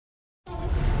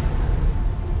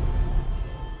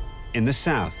In the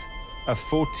south, a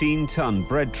 14-ton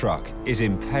bread truck is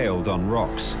impaled on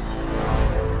rocks.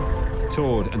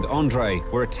 Tord and Andre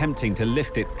were attempting to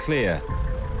lift it clear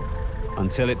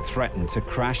until it threatened to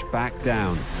crash back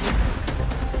down,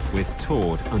 with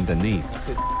Tord underneath.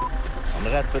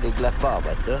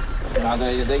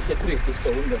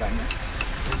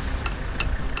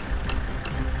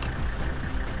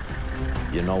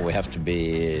 You know, we have to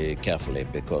be carefully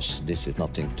because this is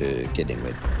nothing to kidding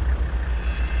with.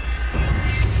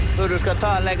 Du skal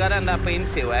legge den der på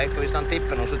innsiden, for hvis den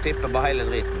tipper nå, så tipper bare hele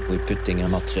driten. We're putting a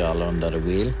material under the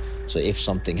wheel, so if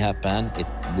something happens, it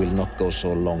will not go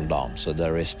so long down, so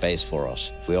there is space for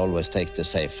us. We always take the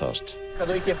safe first. Kan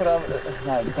du ikke prøve?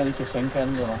 Nei, du kan ikke senke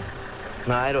den da.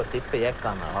 Nei, da tipper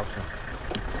jekkene, altså.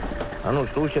 Ja, nå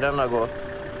stod ikke den der godt.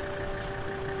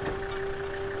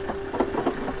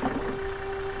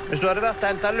 Hvis du hadde vært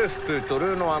hentet luftputer,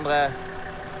 du nå, André,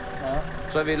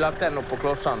 så har vi lagt den opp på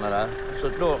klossene der. Så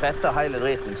da retter hele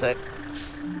driten seg.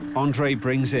 Andre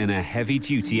brings in a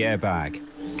heavy-duty airbag,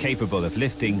 capable of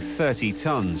lifting 30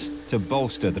 tons to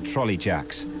bolster the trolley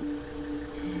jacks.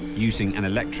 Using an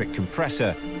electric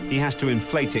compressor, he has to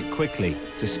inflate it quickly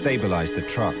to stabilize the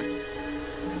truck.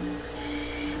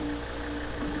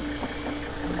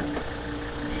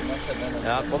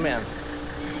 Ja, kom igjen.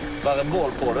 Bare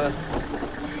bål på det.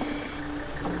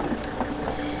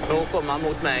 Nå kommer han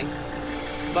mot meg.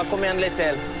 Bare kom igjen litt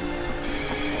til.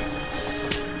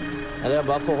 Ja, det er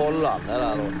bare for å holde han, det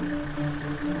der da.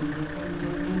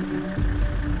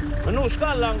 Men nå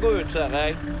skal han gå ut, ser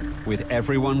jeg. With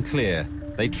everyone clear,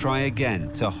 they try again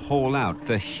to haul out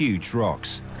the huge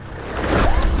rocks.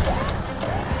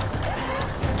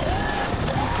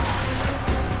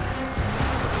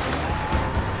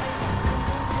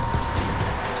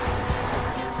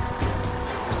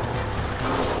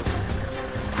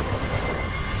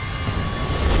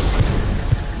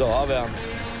 Da har vi han.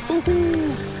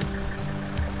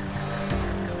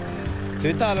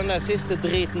 Skal vi ta den der siste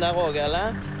driten der også,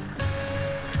 eller?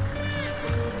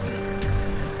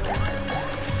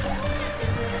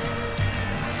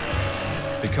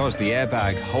 Because the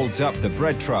airbag holds up the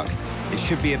bread truck, it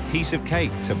should be a piece of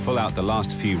cake to pull out the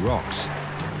last few rocks.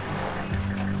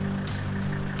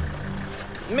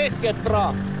 Mycket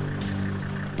bra.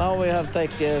 Now we have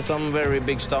taken some very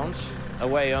big stones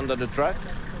away under the truck.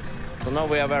 So now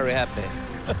we are very happy.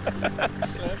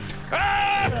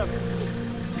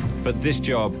 But this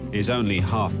job is only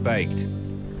half-baked.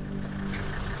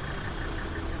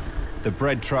 The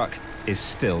bread truck is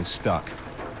still stuck.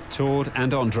 Tord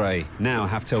and Andre now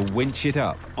have to winch it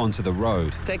up onto the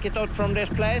road. Take it out from this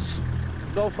place,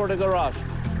 go for the garage,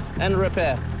 and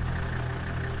repair.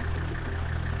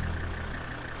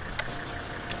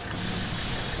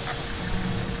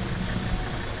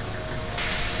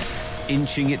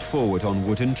 Inching it forward on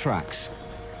wooden tracks,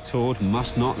 Tord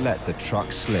must not let the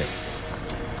truck slip.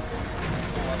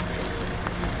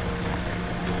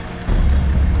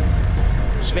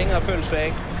 Svinger full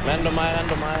sving. Enda mer,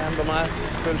 enda mer, enda mer.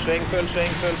 Full sving, full sving,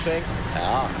 full sving.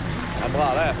 Ja, det er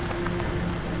bra det.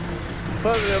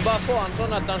 Prøver vi bare få han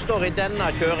sånn at han står I denne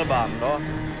kjørebanen da.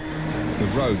 The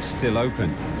road's still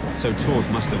open, so Tord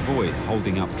must avoid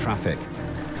holding up traffic.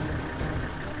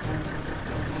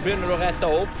 Begynner du å rette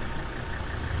opp?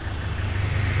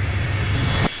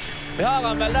 Vi har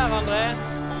han vel der, André?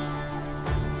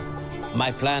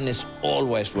 My plan is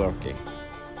always working.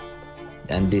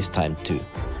 And this time too.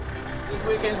 This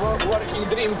weekend's working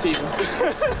dream team.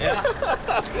 Yeah.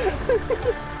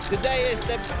 Today is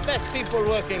the best people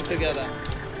working together.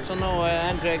 So now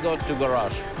Andre go to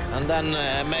garage. And then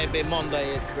maybe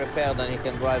Monday it's repaired and he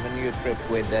can drive a new trip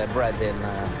with bread in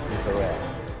Korea.